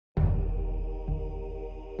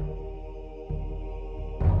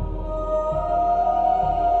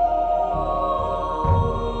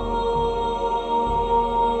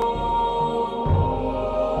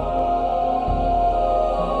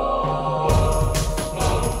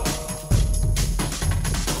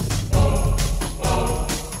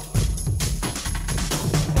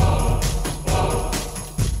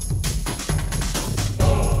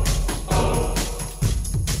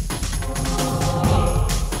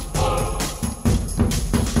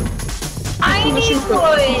mission for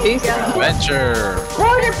Adventure.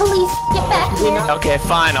 Border police, get back here. Okay,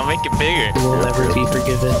 fine. I'll make it bigger. You will never be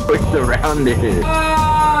forgiven. What's around it?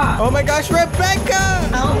 Oh my gosh, Rebekah!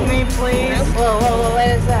 Help me, please. Whoa, what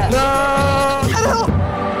is that? No!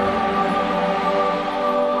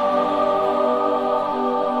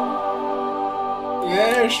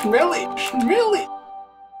 Yeah, Schmilly.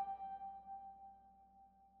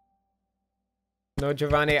 No,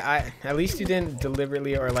 Giovanni, at least you didn't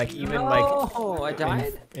deliberately or like even like I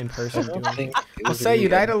died? in person do it. I'll say you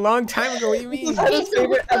died a long time ago. What do you mean? Now it's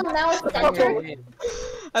centered.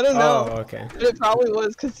 I don't know. Oh, okay. But it probably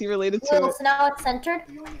was because he related to Well, it. so now it's centered.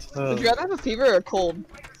 Would you rather have a fever or a cold?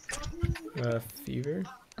 Fever?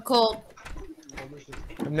 A cold.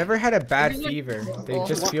 I've never had a bad fever. They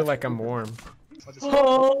just feel like I'm warm.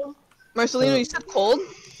 Oh. Marcelino, you said cold?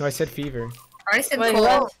 No, I said fever. I said Wait,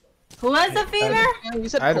 cold. Who has a fever? You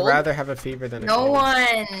said I'd cold? rather have a fever than a No cold.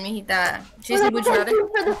 one. Jason, would you rather?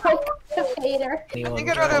 For the motivator. I think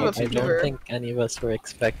I'd rather have a I fever. don't think any of us were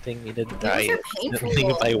expecting me to die painful.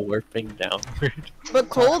 instantly by warping downward. But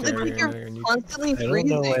cold, There, it's like there, you're you- constantly I don't freezing.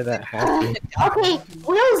 know why that happened. Okay,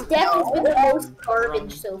 Will's death has been the most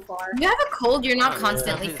garbage so far. You have a cold, you're not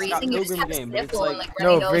constantly freezing, you just have a sniffle and like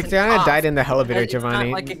runny No, nose and Brickdiana cough. died in the elevator, It's not,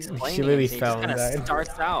 Giovanni. like, explaining She literally anything, fell it and just kinda died.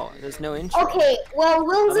 starts out. There's no intro. Okay, well,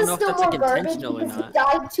 Will's I is don't know if still that's, more like, garbage intentional or because he not.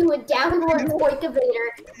 died to a downward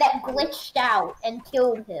motivator that glitched out and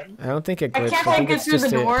killed him. I don't think it I glitched. can't I think get it's through just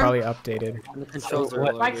the door. probably updated. And the controls So are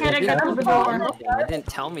what- Why can't I it get didn't through the tell door? me anything. It didn't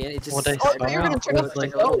tell me. It just What I said saw you're gonna turn it off was the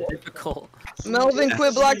like light. a little difficult. Melvin,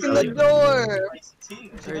 quit blocking the door!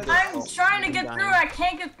 Very I'm difficult. trying to get through. I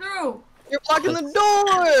can't get through. You're blocking the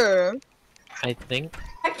door! I think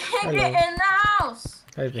I can't get in the house.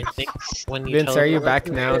 I think when you Vince, tell are you me- back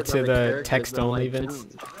now to the Characters, text I'm only, like, Vince?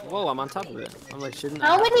 shouldn't- Whoa, I'm on top of it. I'm like, shouldn't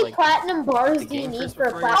How I, many like, platinum bars the do you game need first for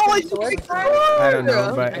a before you- Oh, platinum I sword? just I don't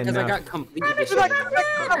know, but Because I enough. got complete edition.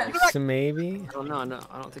 So maybe. Oh, no, I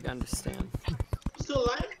don't think I understand.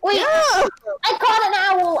 Wait, Yeah!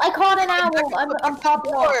 I caught an owl. I'm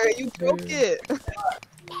popping off. Door, you broke it!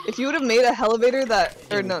 If you would have made a elevator that,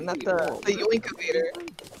 or no, not the yoinkovator,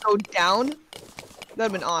 go down,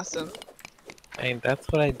 that'd been awesome. And that's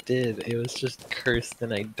what I did. It was just cursed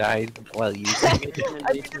and I died while using it.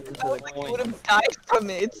 I didn't know like you would have died from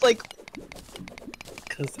it. It's like,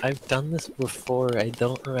 Because I've done this before. I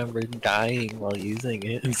don't remember dying while using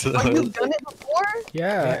it. So oh, you've done it before?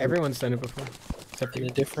 Yeah, everyone's done it before. Except in you.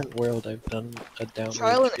 a different world, I've done a downward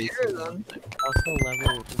Trial and facing error, one. then. Also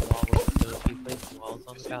level the wall with those. If you place walls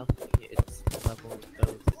on the balcony, it's level with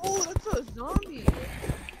those. Oh, that's a zombie!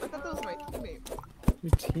 I thought that was my teammate.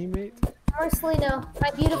 Your teammate? Honestly, no. My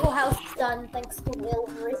beautiful house is done, thanks to Will.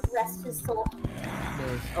 Rest his soul.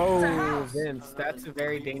 Oh, Vince, that's a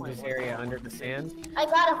very dangerous area under the sand. I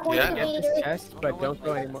got a Yeah. Get this motivator. chest, but don't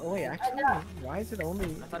go anymore. Oh, wait, actually, why is it only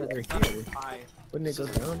over here? Wouldn't it go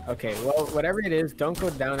down? Okay, well, whatever it is, don't go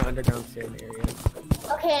down an underground sand area.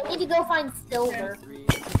 Okay, I need to go find silver.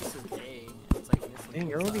 Dang,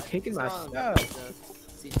 you're only taking my stuff.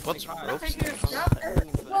 What's rope?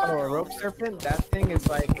 Oh, a rope serpent? That thing is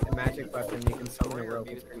like a magic weapon. You can summon a rope.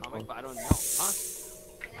 It's pretty cool. But I don't know. Huh?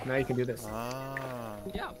 Now you can do this.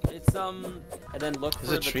 Yeah, it's and then look for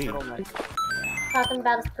It's a the tree. turtleneck. Talking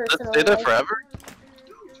about his Does personal it stay there life. forever?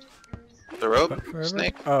 The rope? Forever?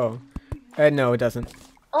 Snake? Oh. No, it doesn't.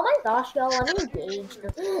 Oh my gosh, y'all, I'm engaged.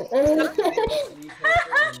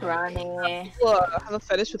 Ronnie. Have a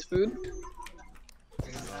fetish with food?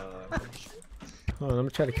 Hold on, I'm gonna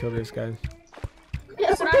try to kill this guy.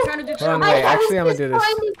 That's what I'm trying to do. Hold on, I wait, was actually, I'm gonna just do this.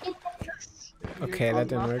 trying to get Okay, that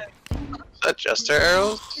didn't work. Is that jester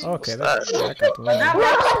arrows? Okay, What's that's I got the one. No,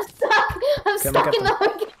 I'm stuck. I'm Can we stuck get in the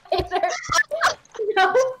motivator. No.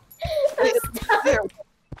 I'm stuck.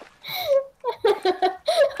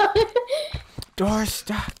 Door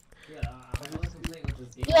stuck.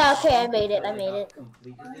 Yeah, okay, I made it. I made it.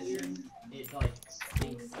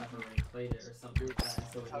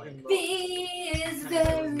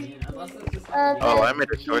 Oh, I made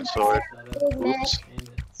a short sword. Oops.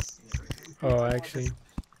 Oh, actually,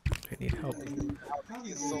 I need help.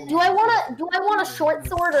 Do I want a short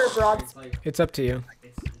sword or a broadsword? It's up to you.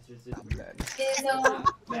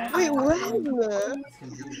 Wait, when?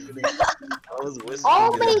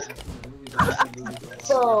 I'll make.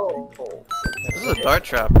 So. This is a dart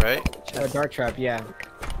trap, right? A dart trap, yeah.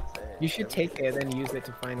 You should take it and then use it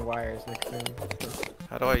to find wires next time.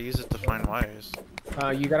 How do I use it to find wires?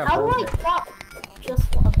 You gotta How do hold I it. drop?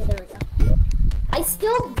 Just okay, there we go. I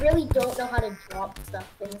still really don't know how to drop stuff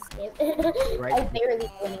in this game. Right. I barely do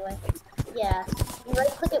anyway. Yeah. You right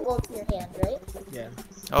click it while it's in your hand, right? Yeah.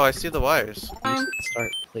 Oh, I see the wires. You should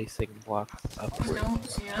start placing blocks upward.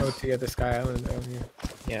 Oh, to get the Sky Island down here.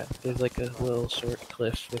 Yeah, there's like a little short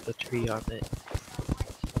cliff with a tree on it.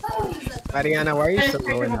 Ariana, why are you so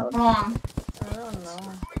low in health? I don't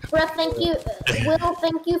know. Bruh, thank you. Will,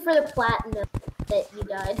 thank you for the platinum that you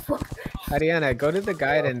died for. Ariana, go to the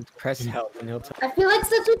guide and press help and he'll tell I feel like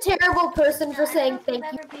such a terrible person for saying thank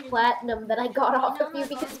you for platinum that I got off of you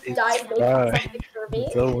because you died making something for me.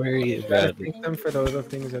 Don't worry about it. Thank them for the little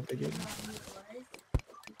things that they give.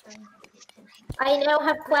 I now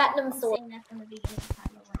have platinum sword.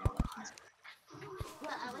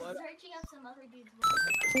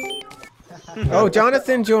 Oh,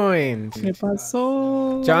 Jonathan joined.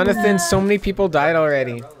 Jonathan, so many people died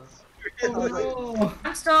already.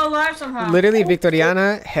 I'm still alive somehow. Literally,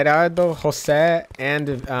 Victoriana, Gerardo, Jose,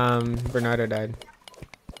 and Bernardo died.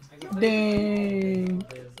 Dang.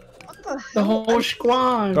 The whole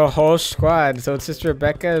squad. The whole squad. So it's just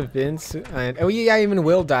Rebekah, Vince, and oh yeah, even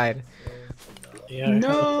Will died. Yeah,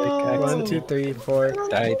 No. 1, 2, 3, 4,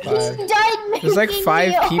 died. 5. He died There's like making 5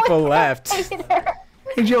 me a people whole left. fighter.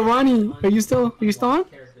 Hey Giovanni, are you still on?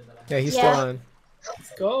 Yeah, he's Yeah. still on.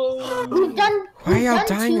 Let's go. We've done, Why are we've y'all done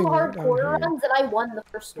dying 2 down hardcore here? runs and I won the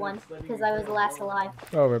first one because I was the last alive.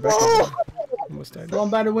 Oh, Rebekah almost died. Well, I'm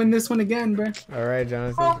about to win this one again, bro. All right,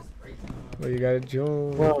 Jonathan. Well, you gotta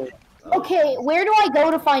join. Well, Okay, where do I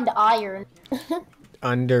go to find iron?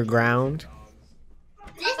 Underground.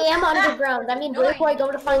 I am underground. I mean, where do I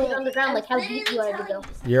go to find it underground? Like, how deep do I have to go?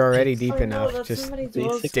 You're already deep enough. Just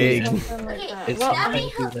basically, dig. it's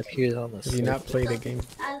sometimes it appears on the Have you not surface. played a game?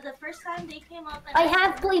 The first time they came out, I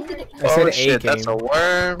have played the game. I said Oh a shit, game. that's a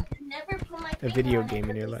worm. never put my A video game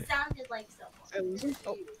in your life. sounded like someone.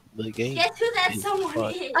 The game Guess who that is someone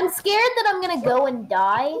fun. is? I'm scared that I'm gonna go and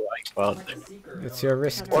die. Well, It's your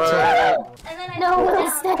risk to What? take. And then I No, put it Will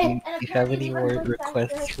down, stay. and do you have apparently any one more of them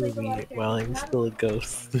requests said, for me while I'm still a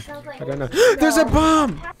ghost? I don't know. There's a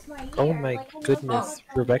bomb! "That's my Oh ear." my Like, I know goodness,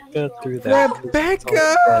 someone Rebekah threw that.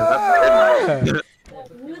 Rebekah!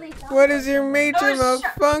 knew they found What is your major Oh, shut-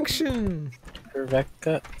 malfunction?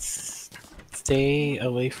 Rebekah, stay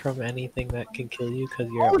away from anything that can kill you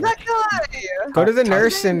because you're Oh, at that work. guy! Go to the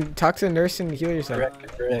nurse and talk to the nurse and heal yourself.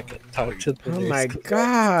 Rebekah, talk to the Oh nurse. my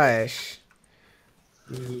gosh.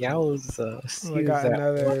 Yowza. Oh, I excuse got that.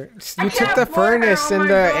 another. I You took can't the afford her, furnace oh and my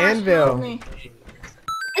the gosh, help anvil. me.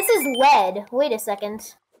 This is lead. Wait a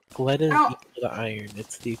second. Lead is Ow. equal to iron.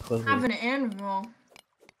 It's the I have equivalent. an anvil.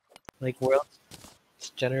 Like worlds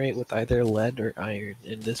generate with either lead or iron,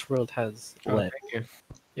 and this world has Oh, lead. thank you.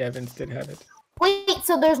 Yeah, Vince did have it. Wait,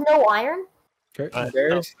 so there's no iron?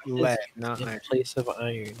 There's no, lead, it's not in iron. place of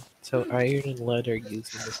iron. So iron and lead are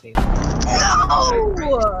used in the same.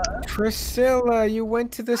 No! Priscilla, you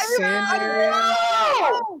went to the sand area?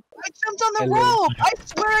 No! I jumped on the Hello. rope! I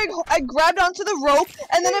swear I grabbed onto the rope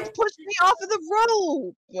and then it pushed me off of the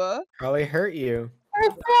rope! Probably hurt you.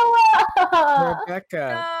 Priscilla!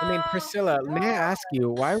 Rebekah, Priscilla, may I ask you,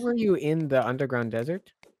 why were you in the underground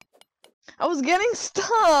desert? I was getting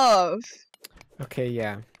stuff! Okay,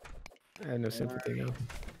 yeah. I have no sympathy now.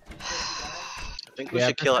 I think we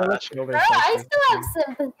should kill Priscilla Ash. killed Bruh, herself. I still have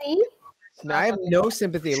sympathy. No, I have no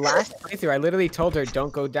sympathy. Last playthrough, I literally told her,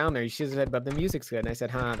 don't go down there. She said, but the music's good. And I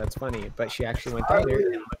said, huh, that's funny. But she actually went down there,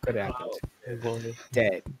 and look what happened.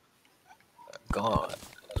 Dead. God.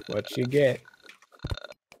 What you get?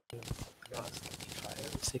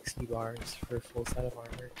 60 bars for a full set of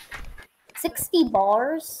armor. 60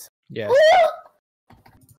 bars? Yeah.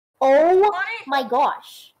 Oh my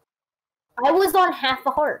gosh. I was on half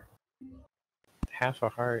a heart. Half a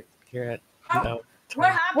heart. You're at What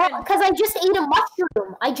 20. happened? Well, because I just ate a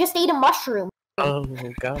mushroom. I just ate a mushroom. Oh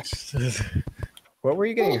gosh. What were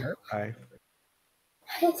you getting hurt by?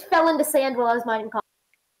 I fell into sand while I was mining copper.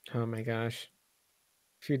 Oh my gosh.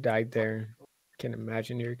 If you died there, I can't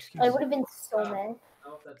imagine your excuse. I would have been so mad.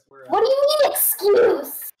 What do you mean,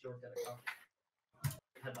 excuse?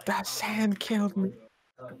 The sand killed me.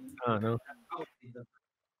 I don't know.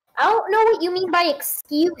 I don't know what you mean by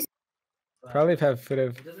excuse. Probably would have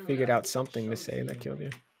figured out something to say that killed you.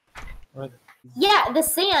 Yeah, the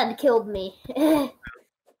sand killed me.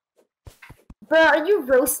 Bro, are you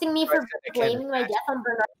roasting me for blaming my death on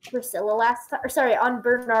Bernardo and Priscilla last time? Or sorry, on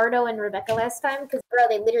Bernardo and Rebekah last time? Because, bro,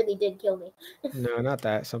 they literally did kill me. No, not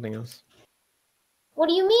that. Something else. What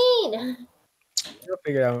do you mean? You'll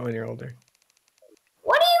figure it out when you're older.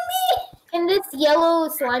 What do you mean? Can this yellow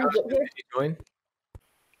slime get here? Did you join?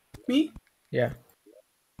 Me? Yeah.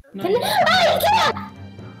 No. Can I can't!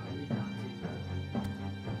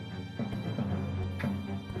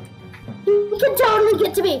 He can totally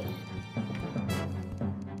get to me.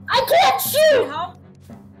 I can't shoot. Help?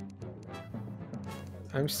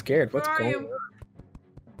 I'm scared. What's Where are going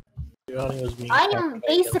you? Johnny was being I trapped am by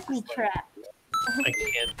basically ghosts. trapped. I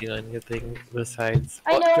can't do anything besides.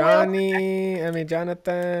 I know.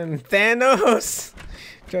 Jonathan. Thanos!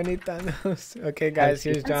 Johnny Thanos. Okay, guys,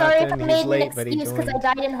 here's I'm sorry if I Jonathan. made He's an late, but he excuse because I joined.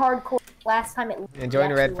 died in hardcore last time it. And join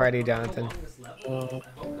the red actually party, Jonathan.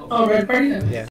 Oh, red party? Yeah.